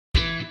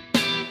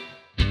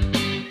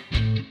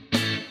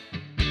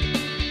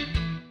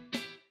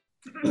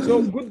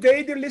So good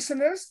day, dear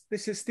listeners.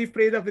 This is Steve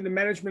Preda with the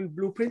Management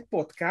Blueprint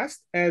podcast.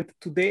 And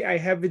today I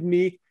have with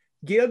me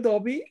Gail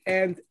Doby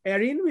and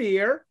Erin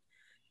Weir.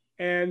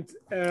 And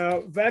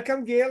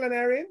welcome, Gail and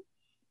Erin.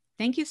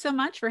 Thank you so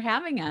much for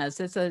having us.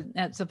 It's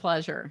a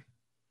pleasure.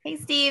 Hey,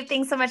 Steve.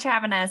 Thanks so much for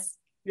having us.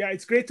 Yeah,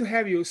 it's great to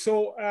have you.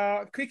 So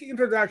quick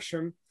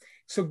introduction.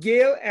 So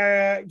Gail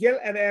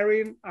and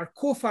Erin are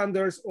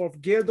co-founders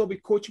of Gail Doby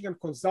Coaching and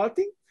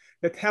Consulting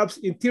that helps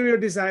interior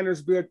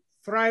designers build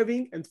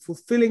thriving and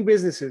fulfilling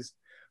businesses.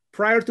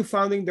 Prior to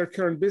founding their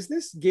current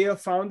business, Gail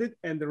founded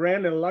and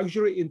ran a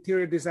luxury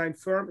interior design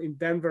firm in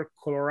Denver,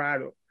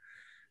 Colorado.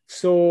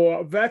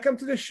 So welcome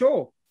to the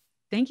show.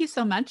 Thank you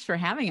so much for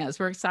having us.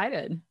 We're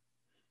excited.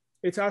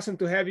 It's awesome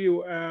to have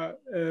you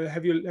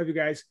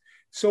guys.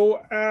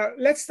 So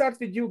let's start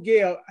with you,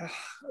 Gail.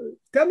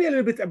 Tell me a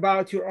little bit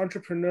about your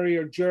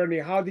entrepreneurial journey.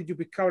 How did you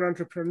become an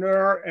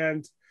entrepreneur,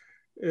 and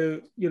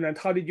and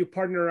how did you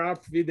partner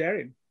up with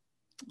Erin?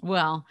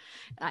 Well,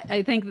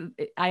 I think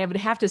I would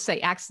have to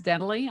say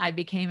accidentally, I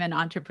became an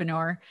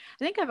entrepreneur. I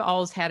think I've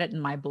always had it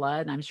in my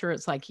blood. I'm sure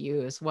it's like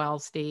you as well,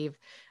 Steve.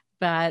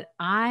 But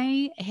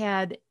I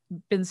had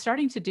been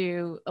starting to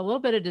do a little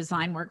bit of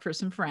design work for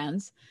some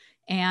friends,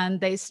 and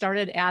they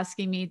started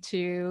asking me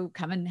to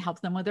come and help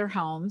them with their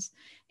homes.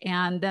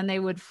 And then they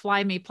would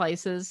fly me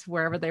places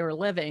wherever they were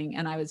living,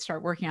 and I would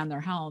start working on their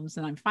homes.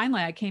 And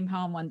I came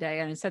home one day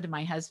and I said to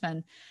my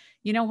husband,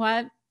 you know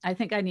what? I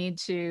think I need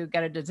to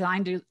get a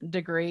design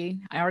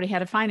degree. I already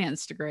had a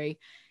finance degree,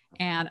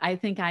 and I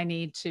think I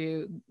need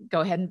to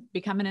go ahead and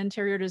become an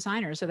interior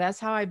designer. So that's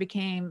how I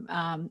became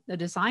a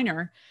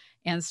designer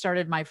and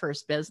started my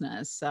first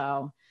business.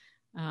 So,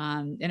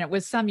 and it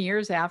was some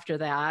years after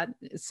that.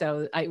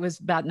 So it was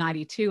about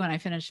 92 when I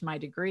finished my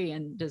degree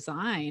in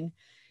design.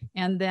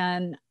 And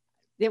then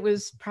it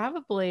was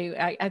probably,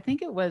 I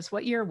think it was,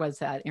 what year was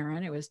that,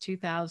 Erin? It was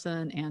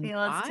 2005?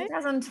 It's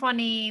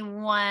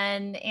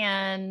 2021,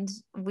 and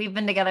we've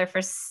been together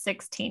for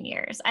 16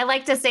 years. I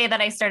like to say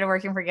that I started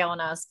working for Gail when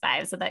I was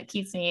 5, so that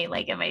keeps me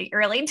like in my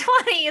early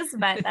 20s,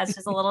 but that's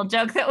just a little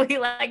joke that we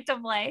like to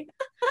play.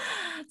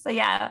 So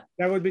yeah.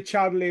 That would be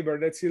child labor.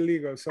 That's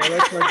illegal. So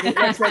let's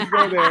not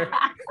go there.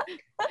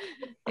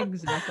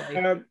 Exactly.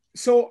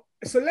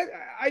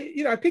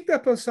 I picked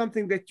up on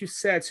something that you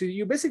said. So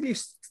you basically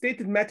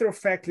stated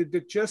matter-of-factly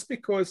that just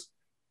because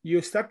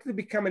you started to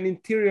become an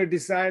interior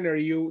designer,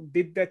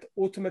 did that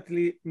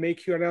ultimately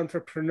make you an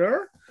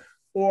entrepreneur?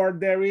 Or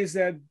there is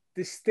a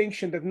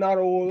distinction that not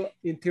all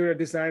interior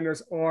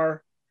designers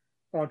are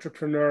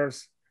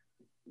entrepreneurs.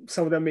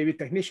 Some of them may be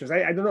technicians.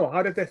 I don't know.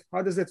 How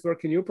does that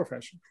work in your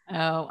profession?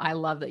 Oh, I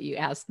love that you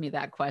asked me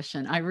that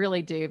question. I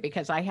really do,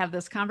 because I have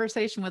this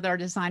conversation with our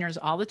designers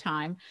all the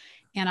time.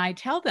 And I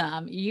tell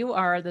them, you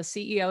are the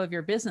CEO of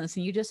your business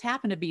and you just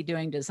happen to be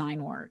doing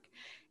design work.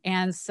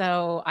 And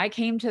so I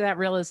came to that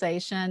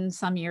realization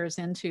some years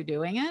into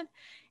doing it.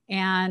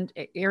 And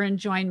Erin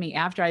joined me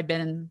after I'd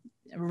been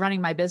running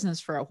my business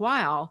for a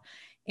while.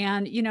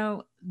 And,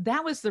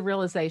 that was the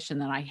realization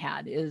that I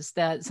had, is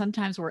that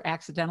sometimes we're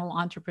accidental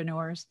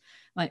entrepreneurs,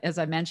 like, as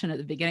I mentioned at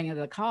the beginning of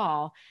the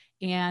call.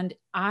 And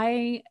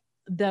I,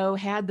 though,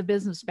 had the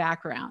business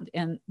background,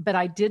 but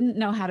I didn't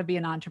know how to be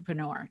an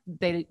entrepreneur.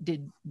 They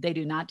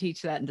do not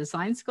teach that in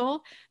design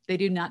school. They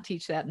do not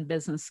teach that in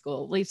business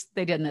school. At least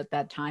they didn't at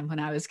that time when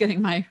I was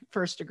getting my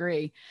first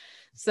degree.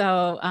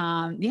 So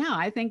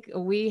I think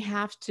we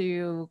have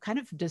to kind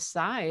of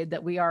decide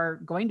that we are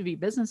going to be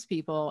business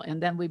people,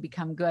 and then we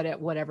become good at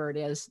whatever it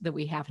is that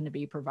we happen to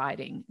be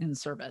providing in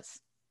service.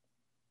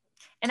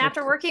 And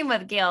after working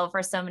with Gail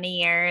for so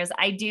many years,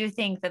 I do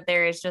think that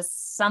there is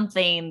just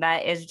something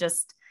that is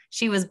just,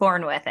 she was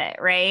born with it,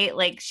 right?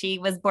 Like she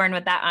was born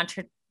with that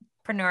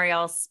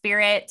entrepreneurial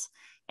spirit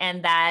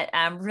and that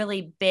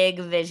really big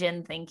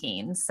vision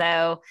thinking.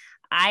 So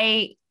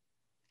I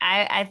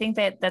think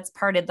that that's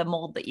part of the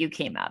mold that you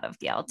came out of,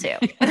 Gail, too.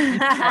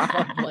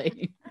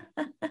 Probably.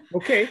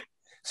 Okay.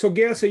 So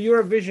Gail, so you're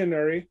a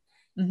visionary.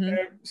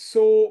 Mm-hmm.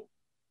 So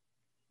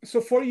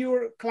for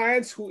your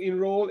clients who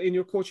enroll in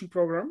your coaching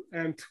program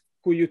and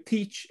who you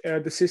teach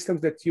the systems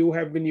that you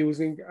have been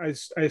using, I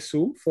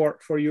assume,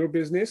 for your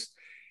business,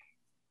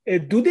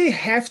 do they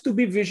have to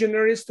be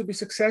visionaries to be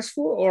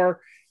successful?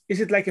 Or is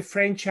it like a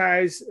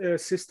franchise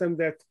system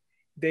that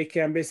they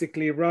can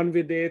basically run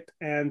with it,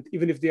 and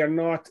even if they are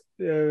not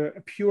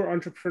a pure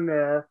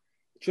entrepreneur,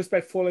 just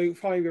by following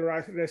the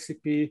right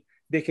recipe,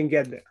 they can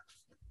get there?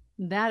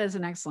 That is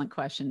an excellent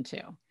question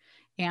too.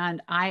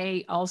 And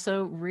I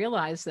also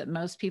realize that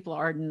most people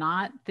are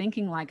not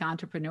thinking like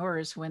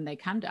entrepreneurs when they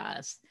come to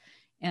us.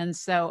 And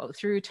so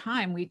through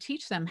time, we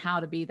teach them how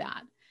to be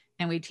that.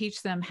 And we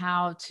teach them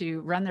how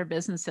to run their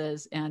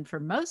businesses. And for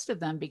most of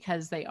them,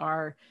 because they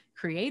are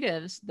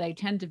creatives, they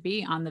tend to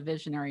be on the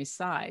visionary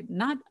side.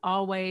 Not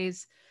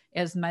always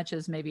as much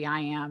as maybe I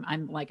am.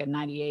 I'm like a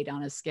 98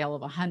 on a scale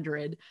of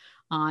 100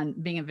 on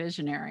being a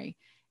visionary.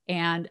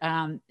 And,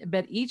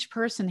 but each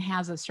person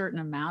has a certain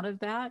amount of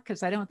that,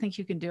 because I don't think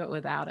you can do it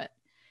without it.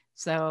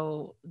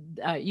 So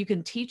you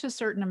can teach a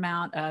certain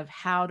amount of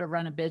how to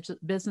run a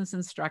business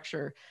and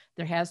structure.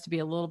 There has to be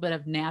a little bit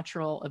of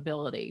natural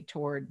ability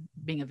toward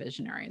being a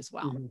visionary as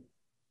well. Mm-hmm.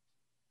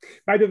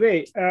 By the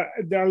way,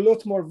 there are a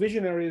lot more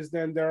visionaries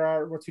than there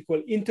are what we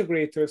call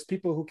integrators,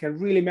 people who can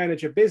really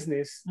manage a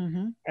business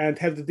and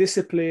have the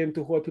discipline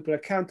to hold people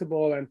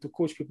accountable and to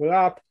coach people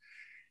up.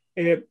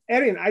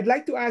 Erin, I'd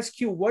like to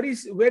ask you, where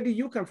do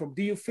you come from?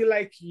 Do you feel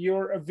like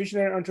you're a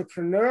visionary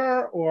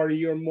entrepreneur, or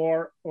you're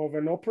more of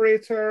an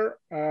operator,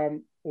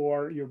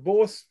 or you're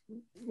both?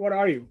 What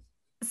are you?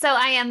 So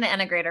I am the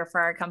integrator for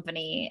our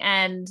company.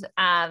 And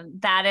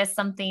that is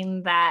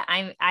something that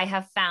I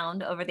have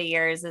found over the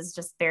years is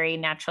just very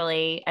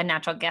naturally a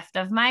natural gift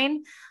of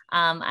mine.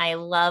 I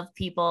love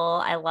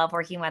people. I love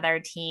working with our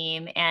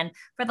team. And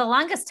for the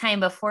longest time,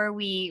 before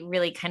we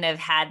really kind of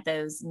had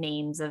those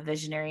names of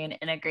visionary and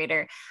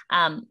integrator,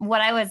 what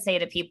I would say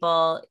to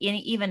people,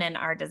 even in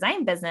our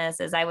design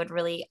business, is I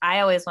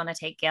always want to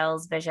take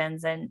Gail's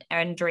visions and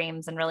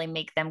dreams and really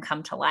make them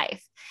come to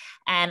life.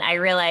 And I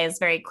realized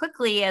very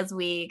quickly as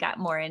we got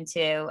more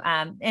into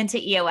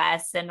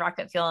EOS and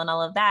rocket fuel and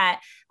all of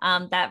that,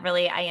 that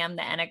really I am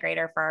the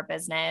integrator for our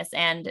business.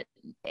 And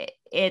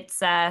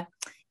it's a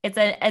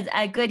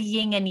good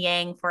yin and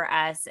yang for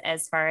us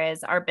as far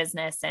as our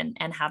business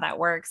and how that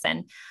works.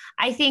 And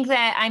I think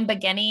that I'm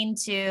beginning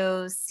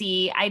to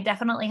see, I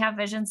definitely have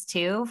visions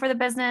too for the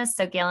business.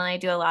 So Gail and I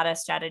do a lot of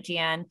strategy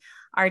on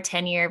our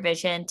 10-year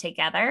vision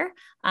together,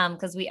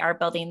 because we are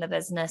building the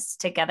business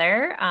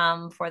together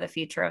for the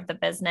future of the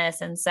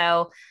business. And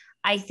so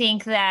I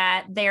think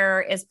that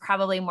there is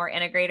probably more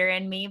integrator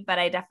in me, but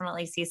I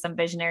definitely see some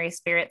visionary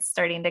spirits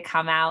starting to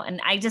come out.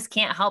 And I just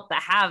can't help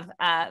but have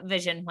a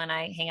vision when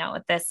I hang out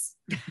with this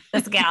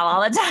gal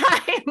all the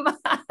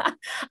time.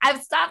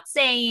 I've stopped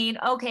saying,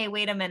 okay,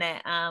 wait a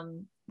minute.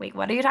 Wait,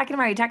 what are you talking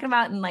about? Are you talking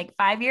about in like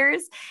 5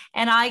 years?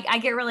 And I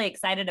get really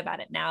excited about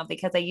it now,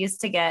 because I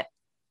used to get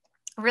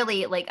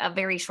really like a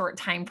very short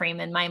time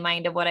frame in my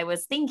mind of what I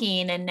was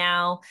thinking. And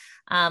now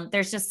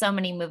there's just so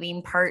many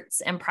moving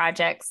parts and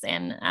projects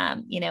and,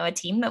 a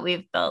team that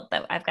we've built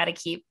that I've got to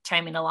keep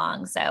chiming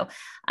along. So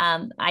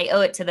I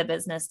owe it to the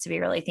business to be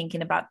really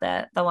thinking about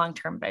the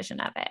long-term vision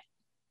of it.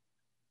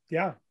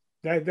 Yeah,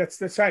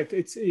 that's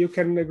right. You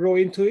can grow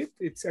into it.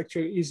 It's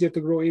actually easier to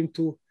grow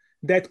into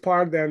that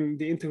part than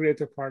the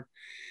integrator part.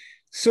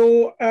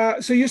 So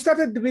you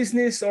started the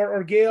business,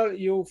 or Gail,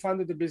 you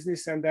founded the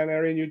business, and then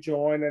Erin, you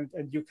joined,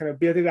 and you kind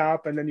of built it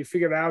up, and then you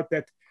figured out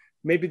that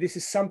maybe this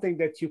is something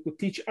that you could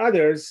teach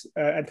others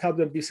and help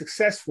them be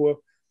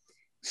successful.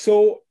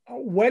 So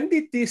when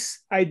did this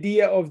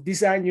idea of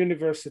Design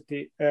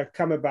University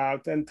come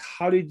about, and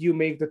how did you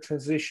make the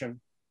transition?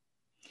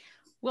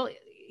 Well,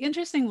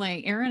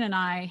 interestingly, Erin and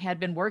I had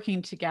been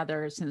working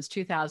together since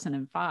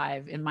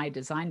 2005 in my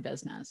design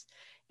business,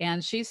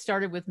 and she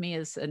started with me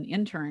as an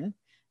intern.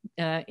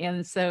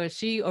 And so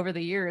she, over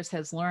the years,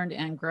 has learned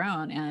and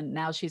grown, and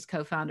now she's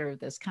co-founder of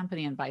this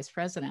company and vice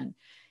president.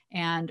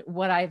 And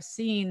what I've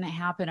seen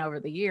happen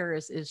over the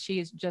years is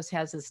she just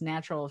has this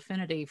natural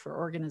affinity for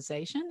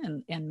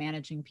organization and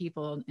managing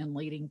people and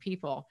leading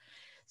people.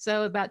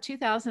 So about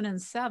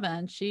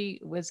 2007, she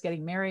was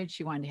getting married.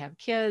 She wanted to have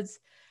kids.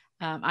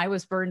 I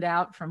was burned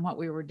out from what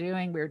we were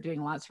doing. We were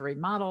doing lots of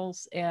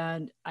remodels.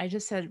 And I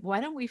just said, why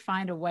don't we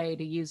find a way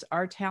to use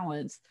our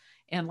talents,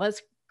 and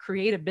let's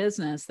create a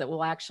business that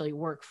will actually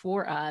work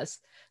for us,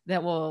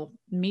 that will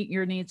meet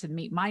your needs and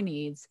meet my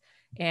needs.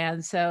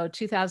 And so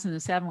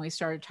 2007, we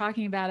started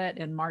talking about it.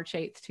 And March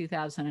 8th,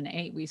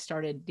 2008, we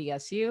started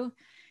DSU.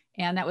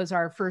 And that was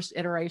our first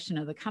iteration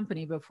of the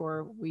company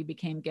before we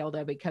became Gail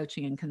Doby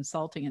Coaching and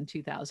Consulting in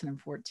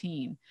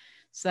 2014.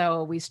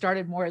 So we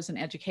started more as an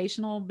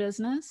educational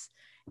business,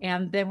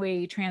 and then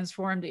we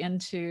transformed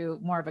into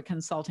more of a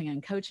consulting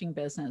and coaching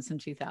business in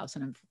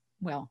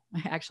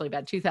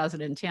about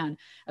 2010.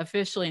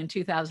 Officially in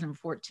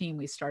 2014,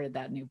 we started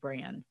that new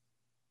brand.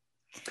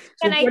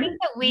 And I think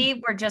that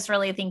we were just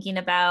really thinking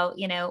about,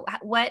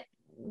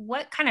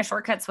 what kind of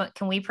shortcuts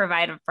can we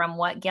provide from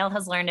what Gail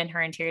has learned in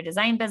her interior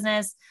design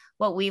business,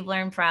 what we've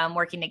learned from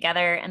working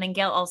together. And then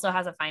Gail also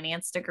has a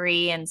finance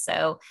degree. And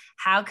so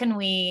how can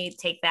we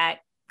take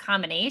that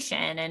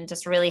combination and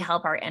just really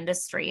help our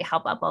industry,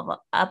 help up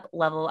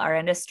level our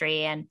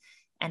industry and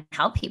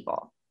help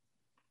people?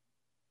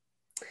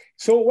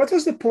 So what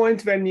was the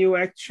point when you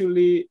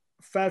actually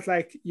felt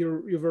like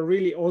you were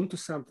really onto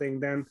something,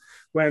 then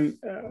when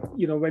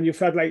you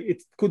felt like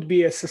it could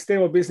be a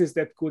sustainable business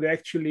that could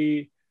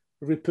actually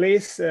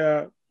replace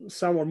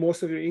some or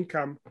most of your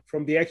income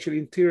from the actual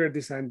interior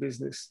design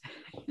business?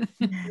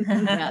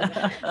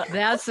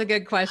 That's a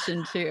good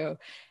question too.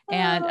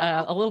 And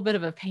a little bit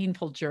of a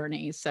painful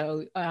journey.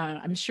 So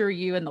I'm sure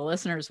you and the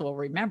listeners will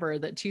remember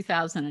that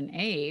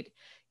 2008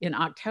 in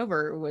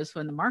October was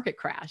when the market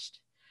crashed.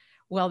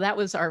 Well, that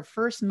was our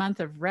first month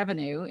of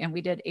revenue, and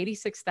we did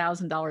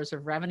 $86,000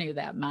 of revenue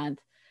that month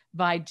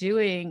by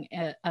doing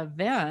an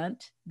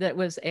event that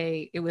was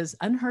it was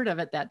unheard of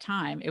at that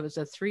time. It was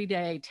a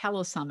 3-day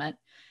telesummit,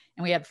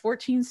 and we had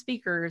 14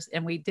 speakers,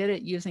 and we did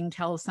it using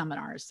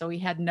teleseminars. So we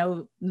had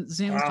no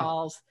Zoom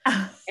calls.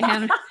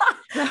 And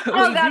so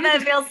oh God,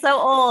 that feels so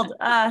old.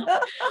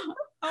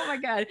 Oh my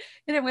God.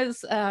 And it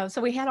was,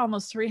 so we had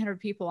almost 300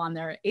 people on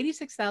there.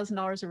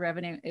 $86,000 of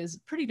revenue is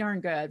pretty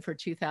darn good for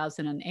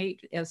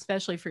 2008,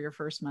 especially for your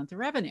first month of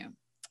revenue.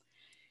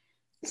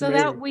 So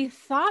that we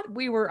thought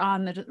we were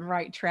on the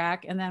right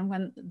track. And then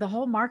when the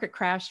whole market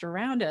crashed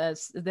around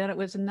us, then it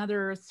was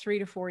another 3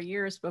 to 4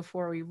 years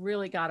before we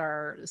really got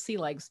our sea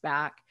legs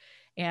back,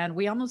 and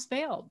we almost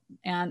failed.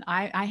 And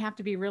I have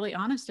to be really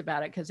honest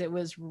about it, because it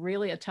was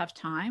really a tough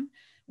time.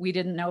 We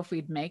didn't know if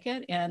we'd make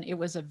it. And it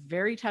was a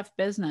very tough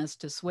business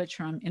to switch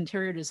from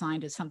interior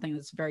design to something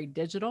that's very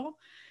digital.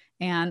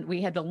 And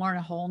we had to learn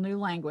a whole new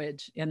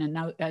language and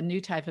a new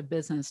type of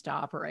business to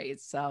operate.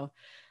 So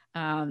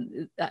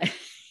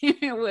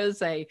it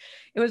was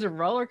a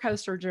roller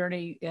coaster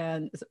journey,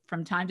 and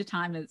from time to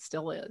time it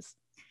still is.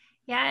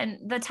 Yeah.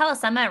 And the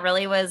telesummit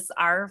really was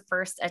our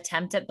first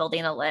attempt at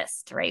building a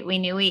list, right? We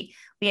knew we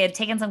had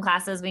taken some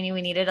classes. We knew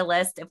we needed a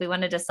list. If we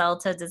wanted to sell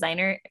to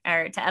designer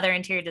or to other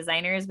interior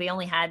designers, we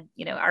only had,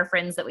 our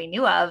friends that we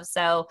knew of.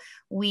 So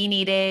we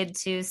needed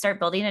to start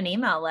building an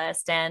email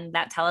list, and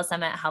that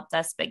telesummit helped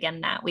us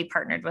begin that. We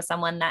partnered with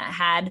someone that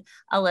had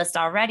a list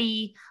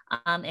already,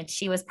 and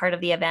she was part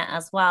of the event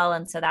as well.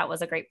 And so that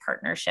was a great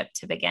partnership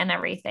to begin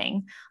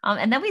everything.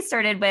 And then we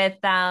started with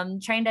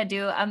trying to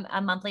do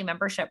a monthly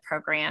membership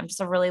program,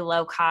 just a really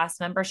low cost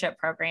membership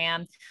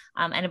program.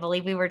 And I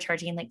believe we were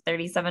charging like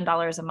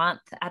 $37 a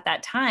month at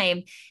that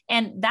time.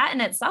 And that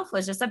in itself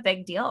was just a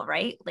big deal,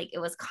 right? Like it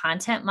was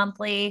content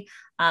monthly,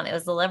 it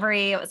was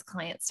delivery, it was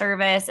client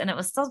service, and it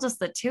was still just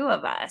the two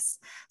of us.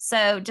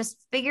 So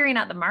just figuring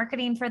out the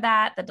marketing for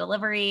that, the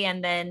delivery,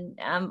 and then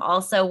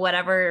also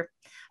whatever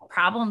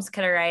problems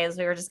could arise.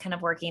 We were just kind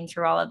of working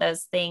through all of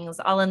those things,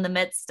 all in the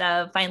midst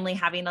of finally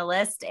having a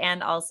list,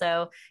 and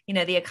also,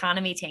 the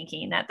economy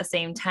tanking at the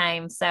same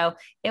time. So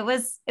it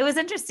was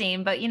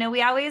interesting, but,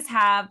 we always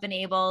have been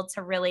able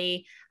to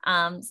really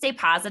stay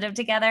positive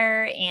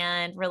together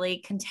and really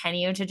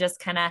continue to just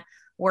kind of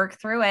work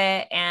through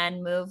it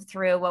and move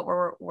through what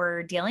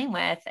we're dealing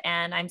with.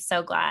 And I'm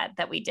so glad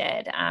that we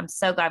did. I'm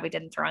so glad we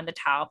didn't throw in the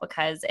towel,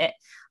 because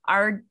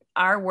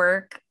our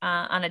work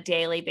on a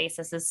daily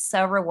basis is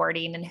so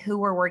rewarding, and who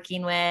we're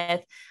working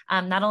with,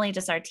 not only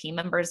just our team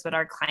members, but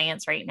our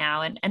clients right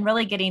now, and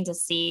really getting to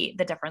see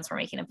the difference we're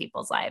making in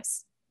people's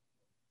lives.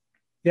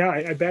 Yeah,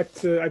 I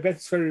bet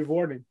it's very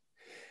rewarding.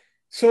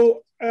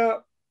 So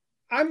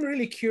I'm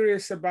really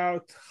curious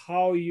about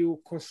how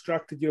you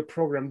constructed your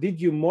program.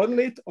 Did you model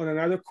it on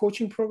another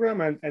coaching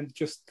program and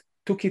just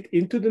took it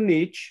into the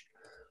niche,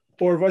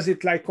 or was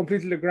it like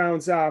completely the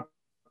grounds up?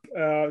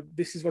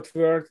 This is what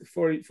worked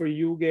for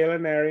you, Gail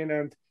and Erin,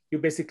 and you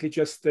basically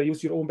just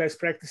used your own best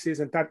practices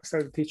and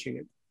started teaching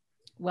it?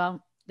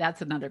 Well,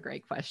 that's another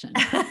great question.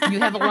 You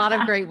have a lot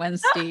of great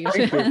ones, Steve.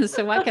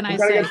 So what can I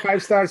say? I got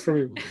 5 stars from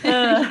you.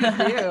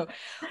 You do.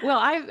 Well,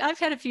 I've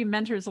had a few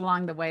mentors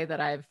along the way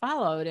that I've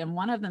followed, and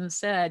one of them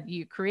said,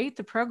 you create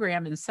the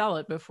program and sell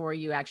it before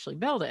you actually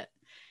build it.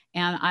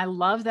 And I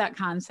love that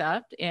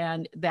concept.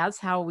 And that's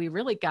how we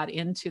really got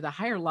into the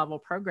higher level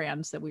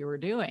programs that we were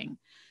doing.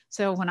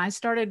 So when I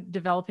started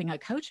developing a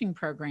coaching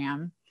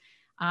program,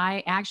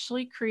 I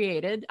actually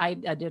I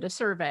did a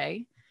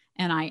survey,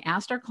 and I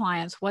asked our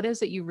clients, what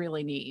is it you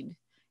really need?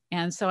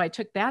 And so I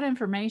took that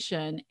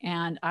information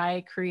and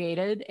I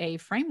created a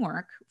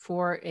framework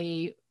for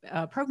a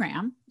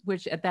program,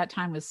 which at that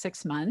time was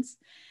 6 months.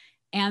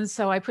 And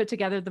so I put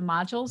together the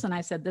modules, and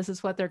I said, this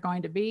is what they're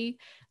going to be.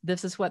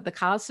 This is what the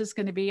cost is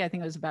going to be. I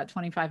think it was about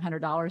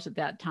 $2,500 at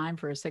that time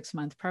for a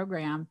 6-month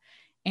program.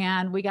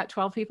 And we got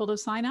 12 people to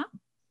sign up.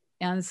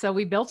 And so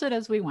we built it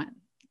as we went.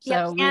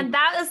 Yep. And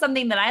that was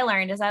something that I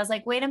learned, is I was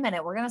like, wait a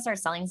minute, we're going to start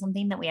selling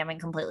something that we haven't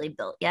completely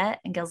built yet.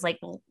 And Gil's like,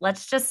 well,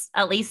 let's just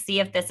at least see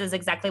if this is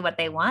exactly what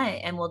they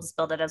want, and we'll just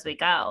build it as we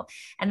go.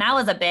 And that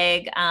was a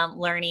big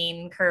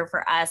learning curve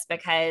for us,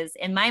 because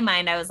in my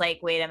mind, I was like,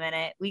 wait a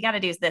minute, we got to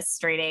do this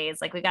straight A's.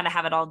 Like we got to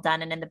have it all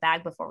done and in the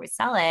bag before we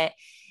sell it.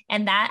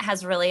 And that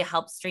has really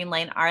helped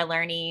streamline our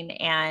learning,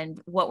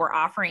 and what we're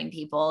offering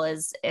people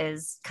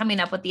is coming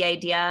up with the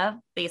idea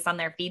based on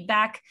their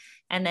feedback,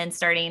 and then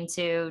starting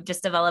to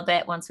just develop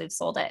it once we've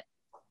sold it.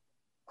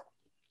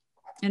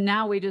 And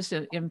now we just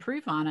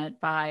improve on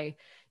it by,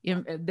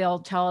 they'll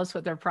tell us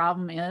what their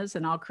problem is,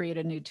 and I'll create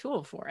a new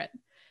tool for it.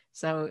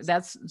 So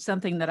that's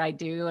something that I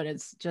do. And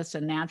it's just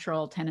a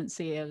natural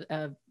tendency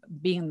of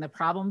being the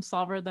problem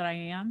solver that I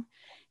am.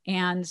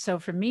 And so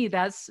for me,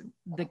 that's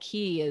the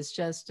key, is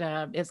just,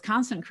 it's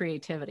constant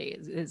creativity.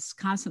 It's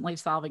constantly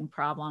solving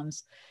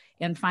problems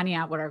and finding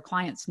out what our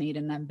clients need,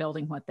 and then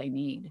building what they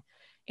need.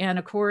 And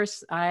of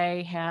course,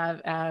 I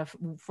have,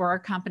 for our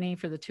company,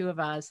 for the two of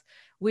us,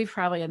 we've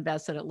probably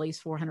invested at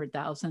least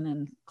 $400,000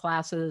 in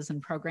classes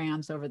and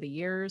programs over the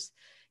years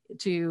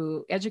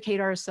to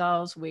educate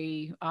ourselves.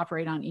 We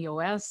operate on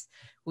EOS,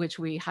 which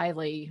we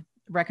highly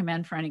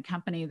recommend for any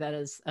company that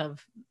is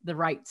of the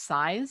right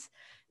size,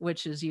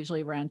 which is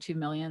usually around 2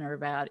 million or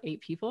about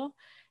 8 people.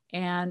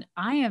 And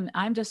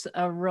I'm just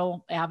a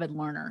real avid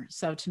learner.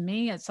 So to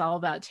me, it's all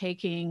about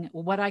taking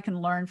what I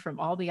can learn from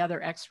all the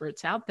other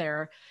experts out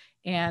there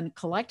and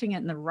collecting it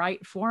in the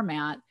right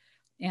format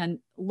and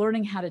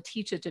learning how to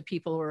teach it to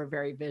people who are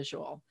very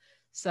visual.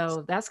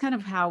 So that's kind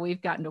of how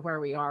we've gotten to where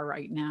we are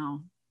right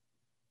now.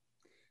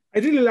 I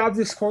really love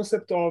this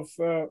concept of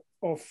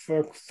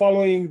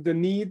following the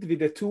need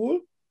with a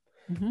tool.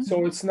 Mm-hmm.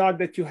 So it's not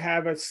that you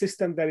have a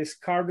system that is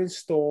carved in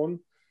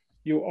stone.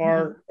 You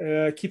are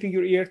keeping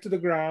your ear to the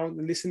ground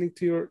and listening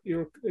to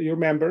your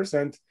members.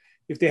 And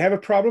if they have a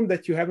problem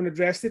that you haven't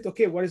addressed it,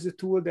 okay, what is the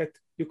tool that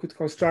you could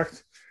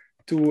construct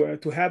to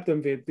help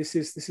them with? This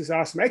is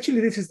awesome.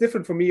 Actually, this is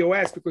different from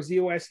EOS because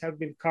EOS have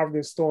been carved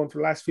in stone for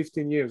the last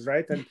 15 years,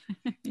 right? And,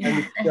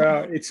 and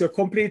it's a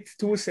complete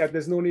tool set.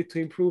 There's no need to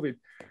improve it.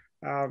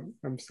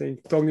 I'm saying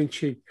tongue in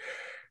cheek.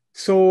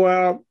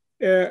 So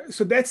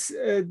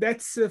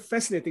that's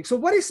fascinating. So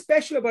what is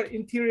special about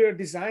interior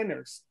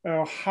designers?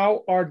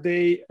 How are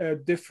they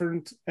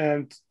different,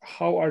 and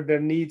how are their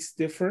needs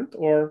different,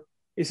 or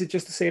is it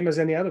just the same as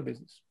any other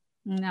business?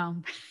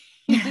 No,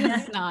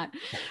 it's not.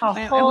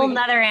 A whole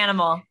nother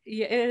animal.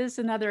 Yeah, it is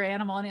another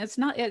animal, and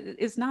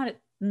it's not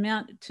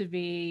meant to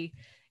be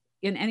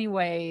in any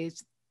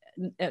ways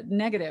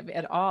negative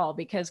at all,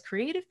 because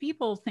creative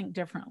people think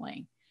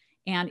differently.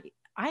 And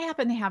I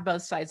happen to have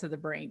both sides of the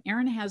brain.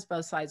 Erin has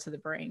both sides of the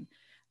brain.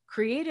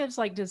 Creatives,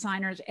 like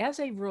designers, as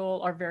a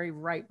rule, are very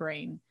right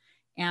brain.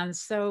 And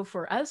so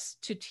for us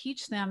to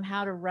teach them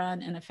how to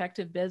run an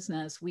effective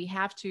business, we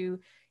have to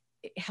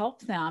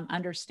help them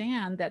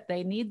understand that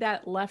they need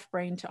that left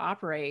brain to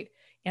operate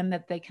and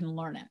that they can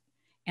learn it.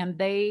 And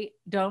they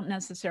don't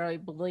necessarily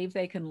believe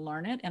they can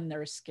learn it, and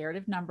they're scared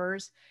of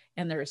numbers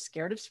and they're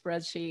scared of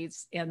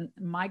spreadsheets. And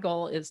my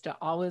goal is to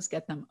always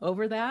get them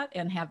over that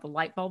and have the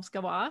light bulbs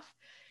go off.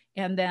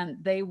 And then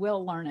they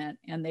will learn it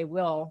and they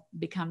will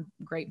become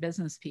great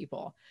business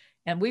people.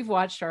 And we've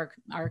watched our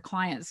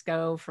clients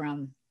go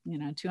from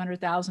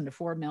 200,000 to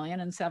 4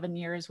 million in 7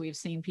 years. We've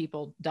seen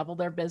people double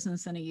their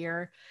business in a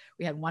year.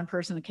 We had one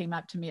person that came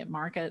up to me at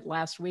market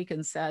last week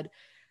and said,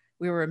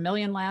 we were $1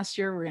 million last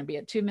year. We're going to be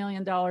at $2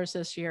 million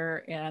this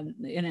year. And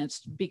it's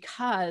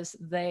because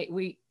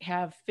we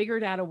have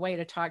figured out a way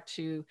to talk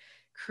to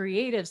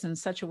creatives in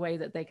such a way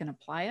that they can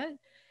apply it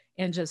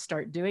and just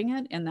start doing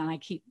it. And then I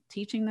keep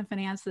teaching the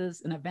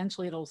finances, and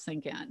eventually it'll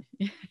sink in.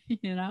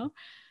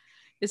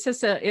 It's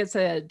just it's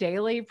a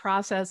daily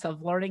process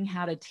of learning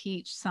how to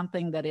teach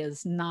something that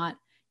is not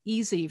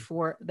easy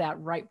for that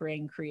right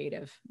brain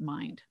creative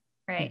mind.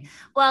 Right.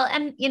 Well,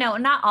 and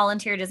not all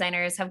interior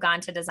designers have gone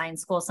to design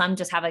school. Some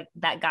just have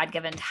that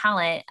God-given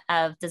talent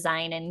of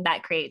design and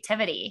that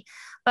creativity.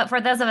 But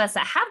for those of us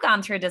that have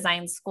gone through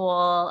design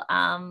school,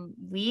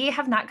 we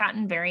have not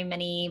gotten very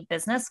many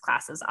business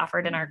classes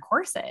offered in our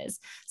courses.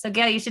 So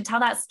Gail, you should tell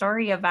that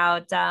story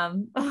about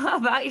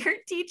your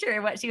teacher,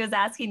 what she was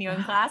asking you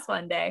in class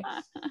one day.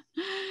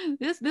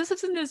 This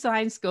is in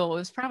design school. It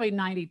was probably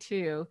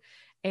 92.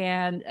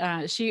 And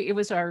it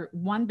was our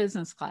one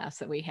business class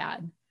that we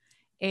had.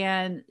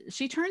 And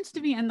she turns to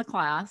me in the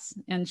class,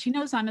 and she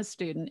knows I'm a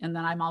student and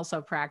that I'm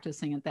also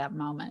practicing at that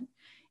moment.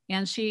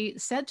 And she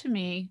said to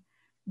me,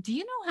 do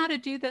you know how to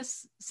do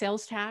this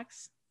sales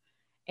tax?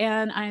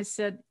 And I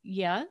said,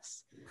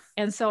 yes.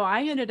 And so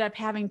I ended up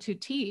having to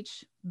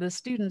teach the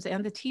students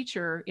and the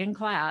teacher in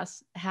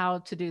class how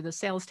to do the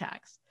sales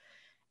tax.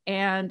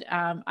 And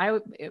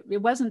it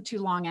wasn't too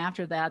long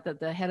after that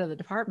the head of the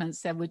department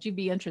said, would you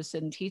be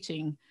interested in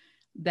teaching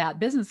that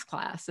business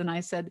class? And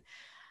I said,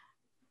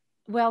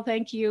 well,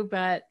 thank you,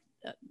 but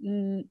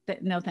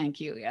no, thank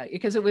you.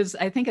 Because it was,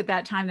 I think at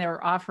that time they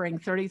were offering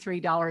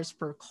 $33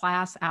 per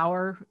class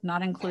hour,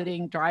 not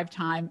including drive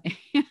time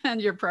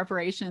and your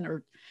preparation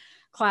or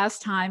class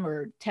time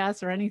or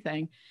tests or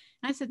anything.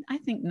 And I said, I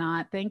think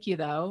not. Thank you,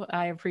 though.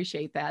 I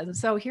appreciate that. And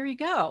so here you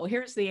go.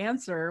 Here's the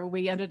answer.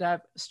 We ended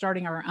up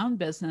starting our own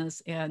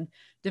business and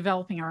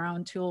developing our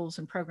own tools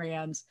and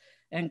programs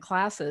and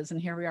classes. And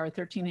here we are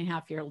 13 and a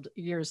half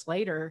years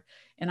later.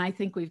 And I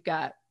think we've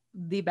got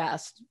the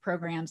best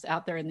programs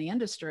out there in the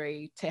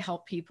industry to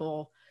help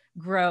people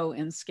grow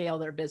and scale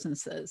their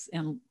businesses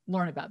and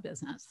learn about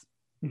business.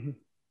 Mm-hmm.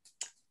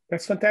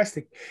 That's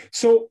fantastic.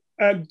 So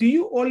do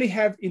you only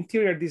have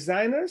interior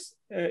designers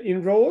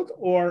enrolled,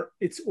 or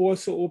it's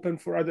also open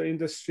for other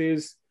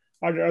industries?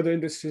 Are there other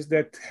industries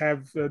that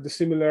have the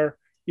similar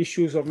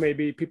issues of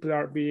maybe people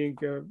are being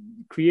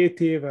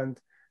creative and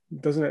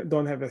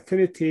don't have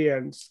affinity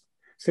and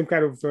some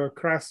kind of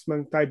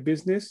craftsman type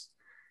business?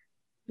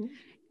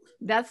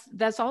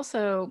 That's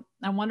also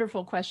a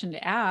wonderful question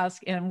to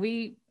ask. And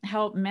we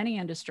help many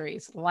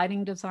industries,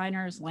 lighting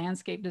designers,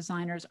 landscape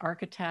designers,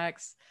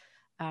 architects.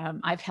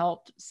 I've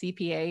helped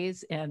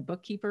CPAs and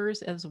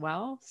bookkeepers as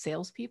well,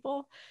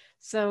 salespeople.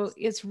 So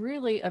it's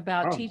really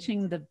about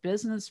teaching the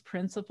business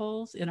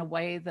principles in a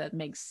way that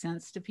makes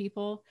sense to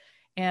people.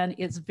 And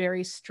it's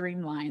very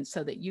streamlined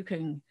so that you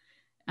can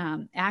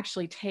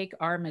actually take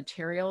our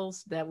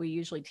materials that we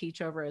usually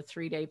teach over a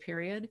 3-day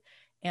period.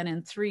 And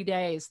in 3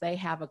 days, they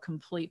have a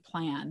complete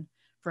plan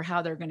for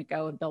how they're going to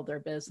go and build their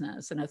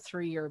business, and a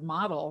 3-year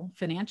model,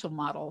 financial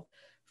model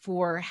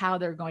for how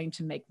they're going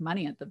to make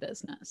money at the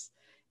business.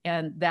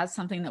 And that's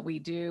something that we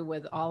do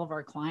with all of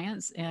our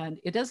clients. And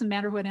it doesn't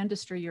matter what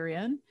industry you're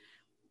in,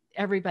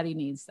 everybody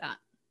needs that.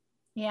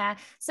 Yeah.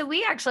 So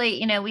we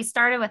actually, we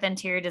started with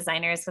interior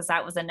designers because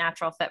that was a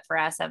natural fit for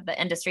us of the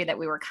industry that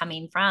we were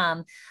coming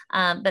from.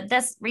 But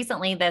this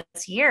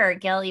year,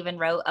 Gail even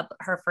wrote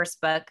her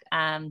first book,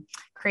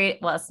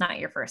 well, it's not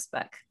your first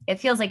book. It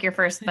feels like your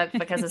first book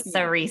because it's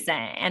so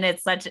recent, and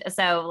it's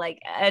so like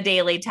a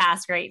daily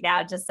task right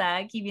now, just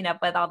keeping up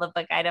with all the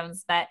book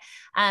items. But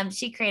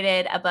she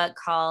created a book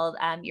called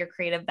Your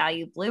Creative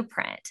Value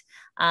Blueprint,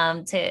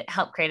 to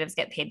help creatives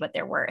get paid what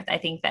they're worth. I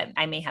think that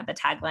I may have the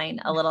tagline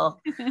a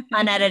little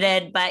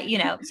unedited, but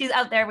she's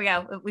out there.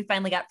 We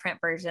finally got print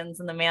versions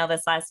in the mail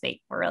this last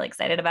week. We're really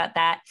excited about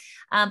that.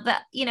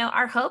 But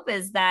our hope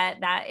is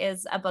that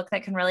is a book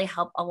that can really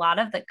help a lot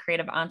of the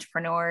creative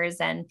entrepreneurs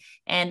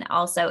and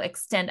also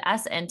extend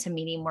us into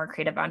meeting more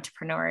creative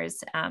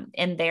entrepreneurs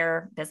in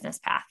their business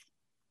path.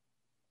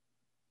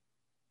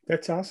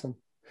 That's awesome.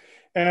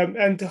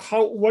 And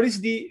what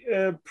is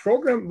the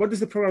program? What does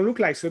the program look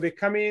like? So they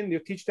come in, you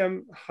teach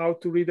them how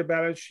to read a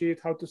balance sheet,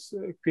 how to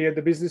create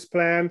the business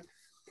plan,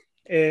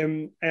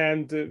 and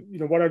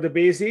what are the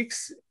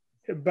basics.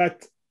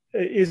 But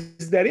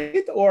is that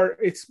it, or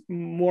it's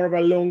more of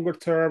a longer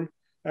term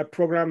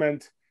program?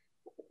 And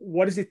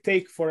what does it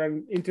take for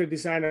an interior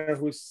designer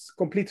who's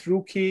complete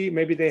rookie?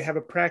 Maybe they have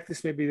a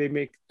practice, maybe they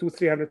make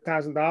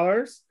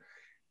 $200,000-$300,000.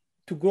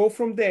 To go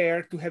from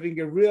there to having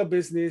a real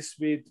business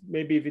with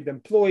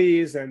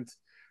employees and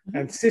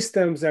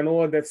systems and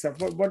all that stuff.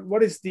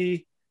 What is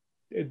the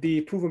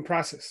proven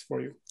process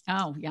for you?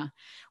 Oh, yeah.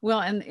 Well,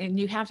 and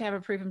you have to have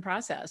a proven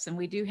process, and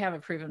we do have a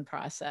proven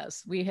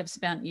process. We have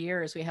spent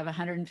years. We have a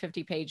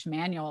 150-page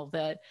manual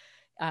that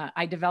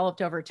I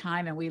developed over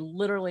time, and we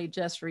literally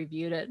just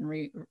reviewed it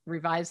and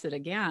revised it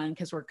again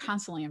because we're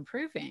constantly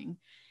improving.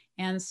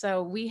 And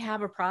so we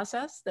have a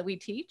process that we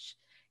teach.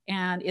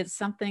 And it's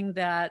something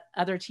that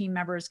other team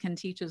members can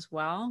teach as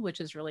well, which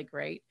is really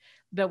great.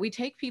 But we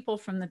take people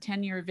from the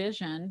 10-year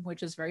vision,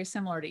 which is very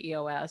similar to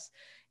EOS,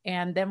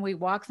 and then we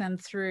walk them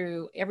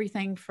through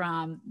everything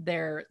from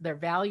their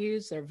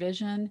values, their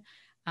vision,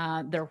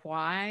 their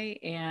why,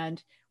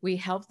 and we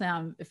help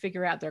them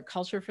figure out their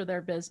culture for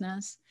their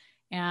business.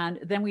 And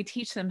then we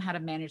teach them how to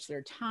manage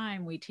their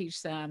time. We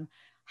teach them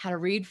how to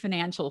read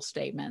financial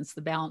statements,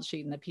 the balance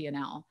sheet and the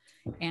P&L.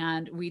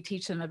 And we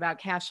teach them about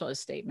cash flow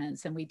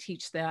statements, and we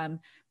teach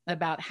them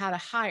about how to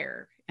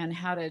hire and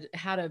how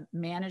to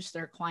manage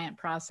their client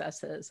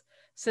processes.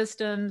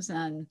 Systems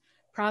and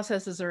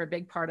processes are a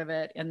big part of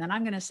it. And then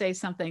I'm going to say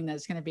something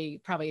that's going to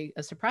be probably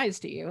a surprise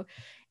to you.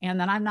 And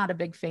then I'm not a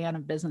big fan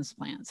of business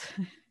plans.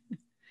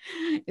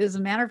 As a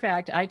matter of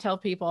fact, I tell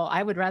people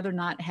I would rather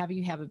not have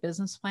you have a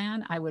business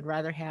plan. I would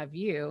rather have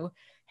you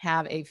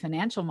have a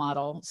financial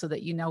model so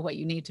that you know what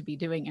you need to be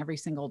doing every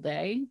single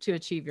day to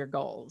achieve your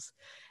goals.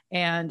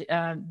 And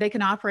they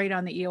can operate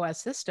on the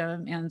EOS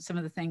system and some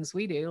of the things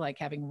we do, like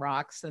having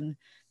rocks and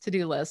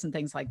to-do lists and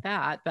things like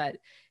that. But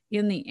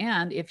in the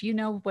end, if you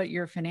know what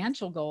your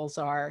financial goals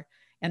are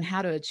and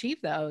how to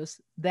achieve those,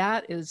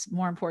 that is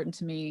more important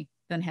to me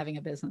than having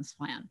a business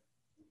plan.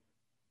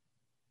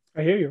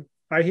 I hear you.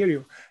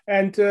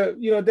 And,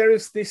 there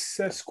is this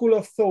school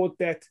of thought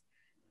that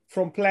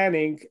from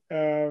planning,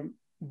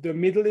 the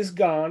middle is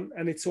gone,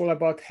 and it's all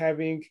about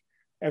having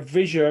a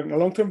vision, a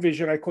long-term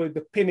vision. I call it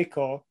the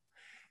pinnacle.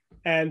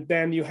 And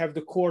then you have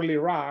the quarterly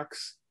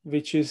rocks,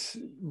 which is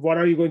what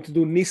are you going to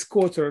do this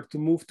quarter to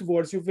move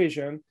towards your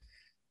vision?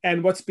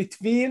 And what's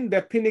between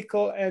the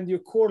pinnacle and your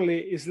quarterly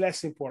is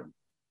less important,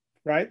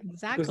 right?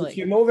 Exactly. Because if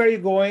you know where you're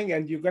going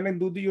and you're going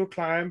to do your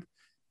climb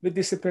with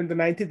discipline, the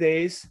 90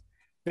 days,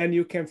 then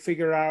you can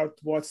figure out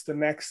what's the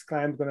next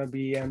climb going to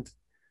be. And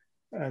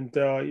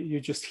you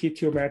just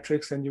hit your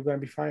metrics and you're going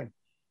to be fine.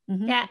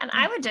 Mm-hmm. Yeah. And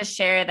I would just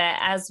share that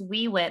as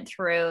we went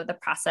through the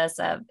process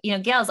of,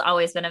 Gail's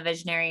always been a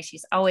visionary.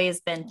 She's always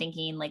been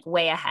thinking like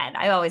way ahead.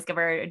 I always give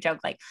her a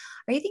joke, like,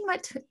 are you thinking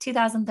about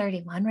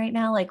 2031 right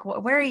now? Like,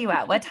 where are you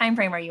at? What time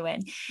frame are you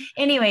in?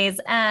 Anyways,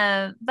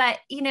 but,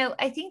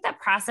 I think that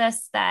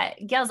process that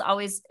Gail's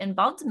always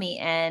involved me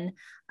in,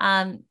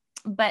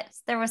 but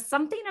there was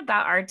something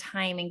about our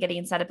time in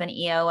getting set up in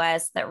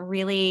EOS that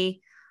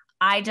really,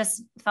 I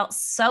just felt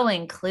so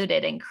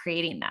included in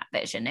creating that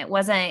vision. It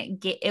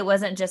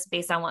wasn't just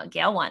based on what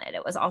Gail wanted.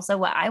 It was also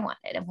what I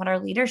wanted and what our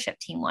leadership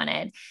team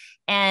wanted.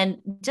 And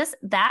just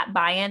that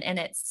buy-in in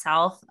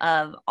itself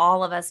of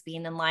all of us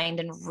being in line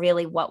and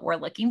really what we're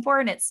looking for.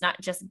 And it's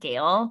not just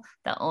Gail,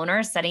 the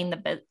owner, setting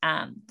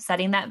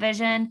that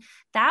vision.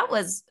 That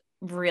was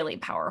really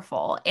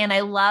powerful. And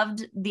I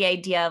loved the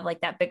idea of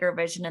like that bigger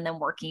vision and then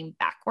working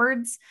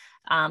backwards.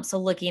 So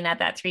looking at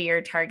that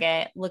 3-year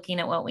target, looking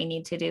at what we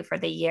need to do for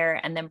the year,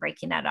 and then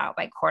breaking that out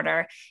by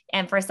quarter.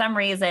 And for some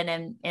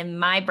reason in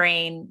my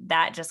brain,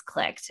 that just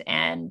clicked.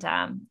 And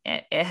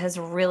it has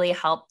really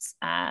helped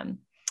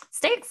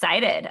stay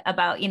excited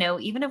about,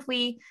 even if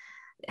we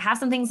have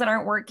some things that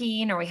aren't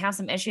working, or we have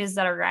some issues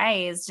that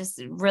arise,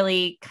 just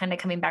really kind of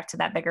coming back to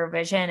that bigger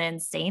vision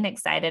and staying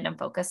excited and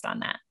focused on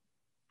that.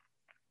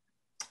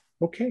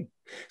 Okay.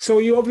 So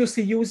you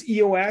obviously use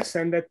EOS,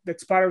 and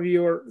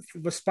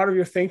was part of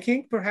your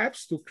thinking,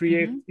 perhaps, to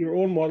create your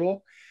own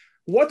model.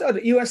 What are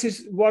the EOS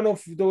is one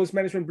of those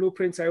management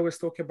blueprints I always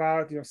talk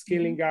about,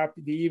 scaling up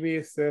the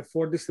E-Myth,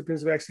 4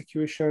 disciplines of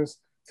executions,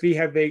 three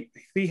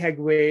Hag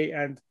way,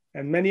 and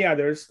many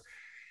others.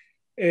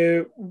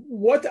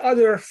 What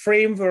other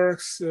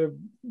frameworks,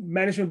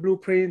 management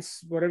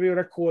blueprints, whatever you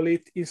want to call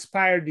it,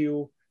 inspired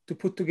you to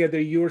put together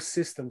your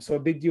system? So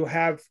did you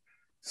have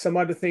some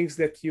other things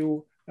that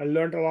you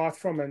learned a lot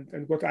from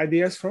and got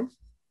ideas from?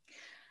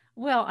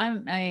 Well,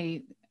 I'm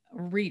a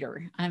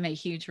reader. I'm a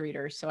huge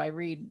reader. So I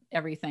read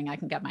everything I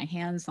can get my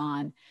hands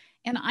on.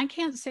 And I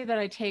can't say that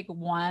I take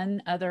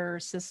one other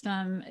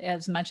system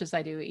as much as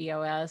I do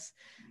EOS.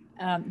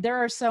 There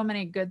are so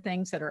many good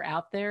things that are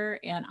out there.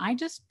 And I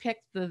just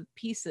picked the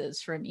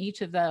pieces from each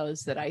of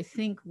those that I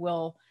think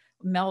will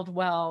meld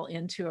well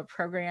into a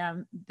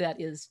program that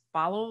is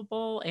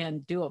followable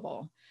and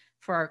doable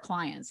for our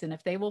clients. And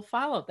if they will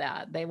follow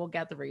that, they will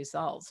get the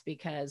results,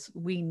 because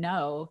we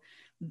know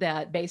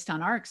that based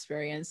on our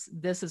experience,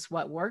 this is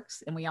what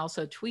works. And we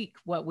also tweak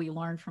what we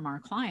learn from our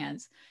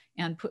clients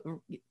and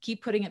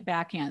keep putting it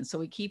back in. So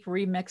we keep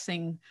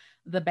remixing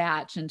the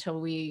batch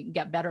until we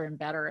get better and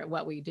better at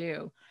what we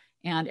do.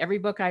 And every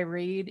book I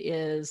read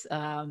is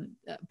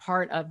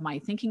part of my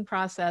thinking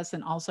process,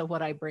 and also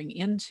what I bring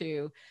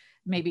into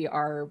maybe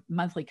our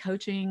monthly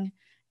coaching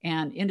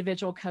and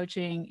individual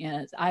coaching.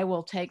 Is I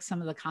will take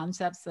some of the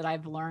concepts that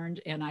I've learned,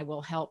 and I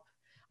will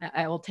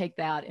take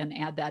that and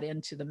add that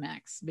into the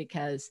mix,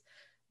 because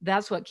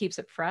that's what keeps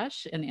it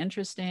fresh and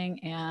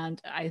interesting,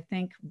 and I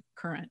think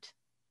current.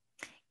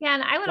 Yeah.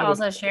 And I would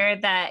also share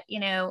that,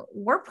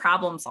 we're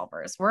problem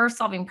solvers. We're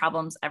solving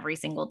problems every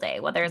single day,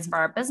 whether it's for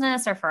our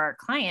business or for our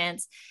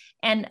clients.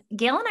 And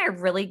Gail and I are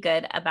really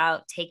good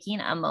about taking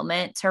a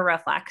moment to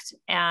reflect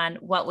on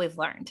what we've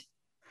learned.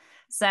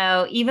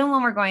 So even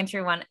when we're going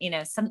through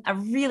a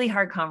really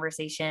hard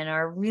conversation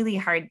or a really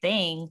hard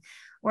thing,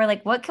 we're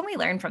like, what can we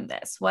learn from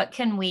this? What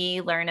can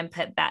we learn and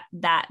put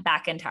that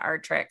back into our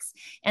tricks?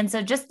 And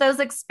so just those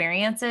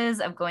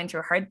experiences of going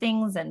through hard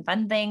things and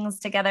fun things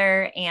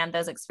together, and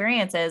those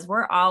experiences,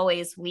 we're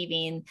always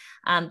weaving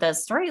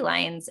those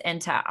storylines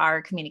into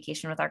our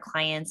communication with our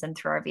clients and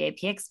through our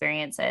VIP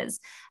experiences,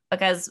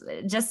 because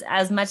just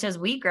as much as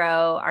we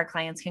grow, our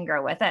clients can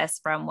grow with us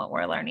from what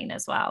we're learning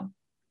as well.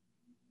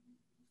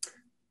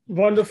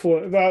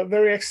 Wonderful. Well,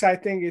 very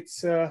exciting.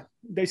 It's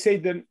they say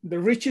the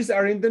riches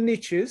are in the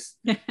niches,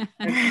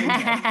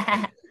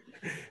 and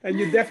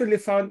you definitely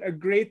found a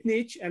great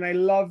niche. And I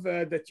love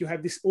that you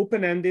have this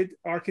open-ended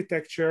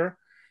architecture.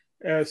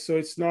 So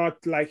it's not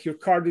like you're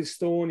carved in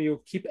stone.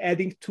 You keep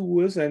adding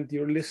tools, and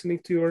you're listening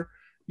to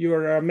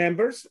your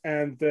members,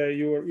 and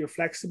you're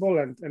flexible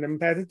and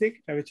empathetic,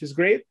 which is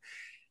great.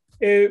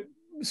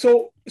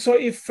 So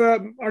if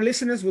our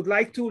listeners would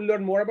like to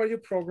learn more about your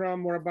program,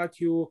 more about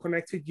you,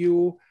 connect with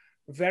you,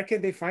 where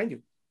can they find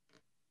you?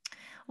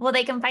 Well,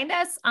 they can find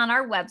us on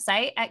our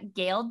website at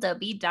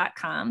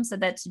gaildoby.com. So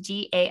that's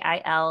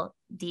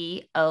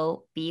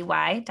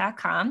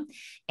GAILDOBY.com.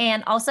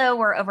 And also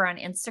we're over on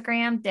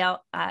Instagram,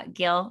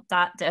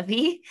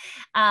 gail.doby.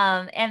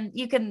 And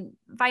you can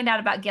find out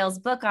about Gail's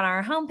book on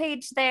our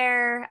homepage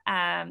there.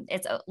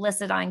 It's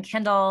listed on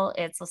Kindle.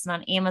 It's listed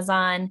on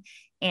Amazon.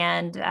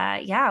 And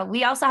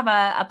we also have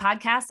a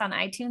podcast on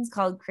iTunes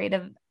called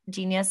Creative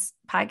Genius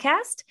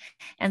Podcast.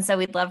 And so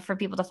we'd love for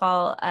people to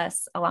follow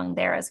us along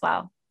there as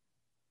well.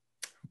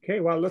 Okay,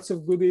 well, lots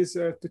of goodies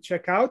to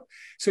check out.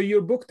 So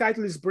your book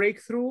title is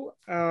Breakthrough.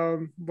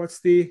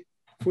 What's the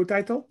full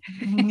title?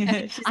 She's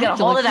going to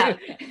hold it up.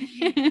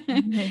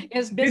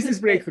 It's Business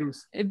Breakthroughs.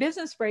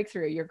 Business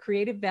Breakthrough, your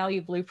creative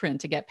value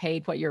blueprint to get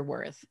paid what you're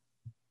worth.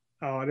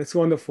 Oh, that's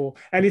wonderful.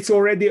 And it's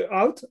already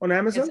out on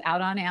Amazon? It's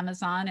out on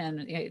Amazon,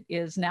 and it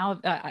is now,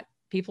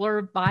 people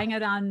are buying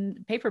it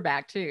on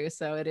paperback too.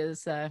 So it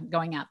is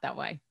going out that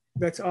way.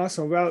 That's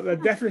awesome. Well,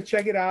 definitely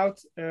check it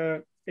out.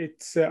 I'm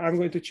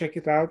going to check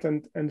it out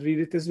and read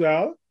it as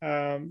well,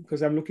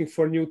 because I'm looking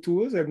for new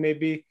tools, and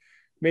maybe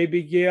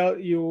Gail,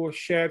 you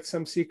shared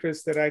some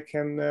secrets that I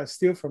can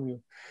steal from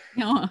you.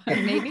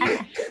 Maybe.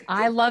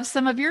 I love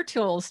some of your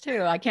tools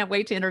too. I can't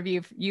wait to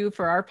interview you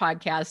for our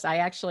podcast. I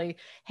actually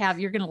have,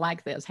 you're going to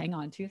like this. Hang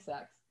on 2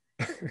 seconds.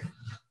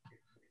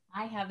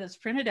 I have this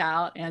printed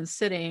out and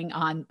sitting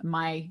on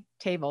my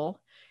table.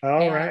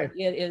 All right.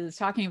 It is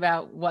talking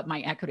about what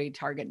my equity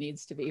target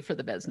needs to be for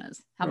the business.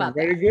 How about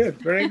that?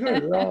 Very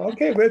good. Well,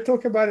 okay, we'll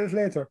talk about it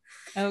later.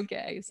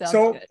 Okay.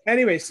 So good.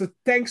 Anyway, so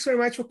thanks very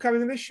much for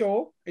coming on the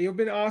show. You've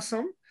been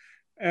awesome.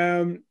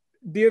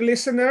 Dear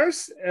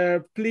listeners,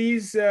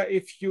 please,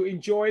 if you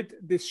enjoyed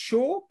this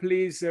show,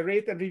 please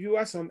rate and review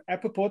us on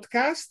Apple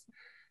Podcast,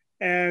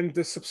 and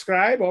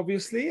subscribe,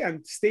 obviously,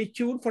 and stay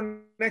tuned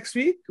for next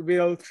week.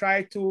 We'll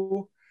try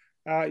to,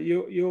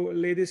 you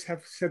ladies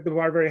have set the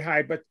bar very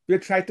high, but we'll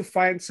try to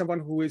find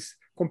someone who is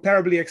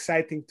comparably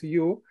exciting to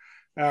you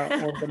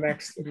on the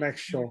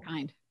next show.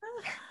 Kind.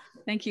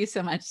 Thank you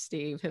so much,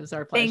 Steve. It was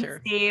our Thanks,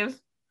 pleasure. Steve.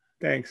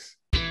 Thanks.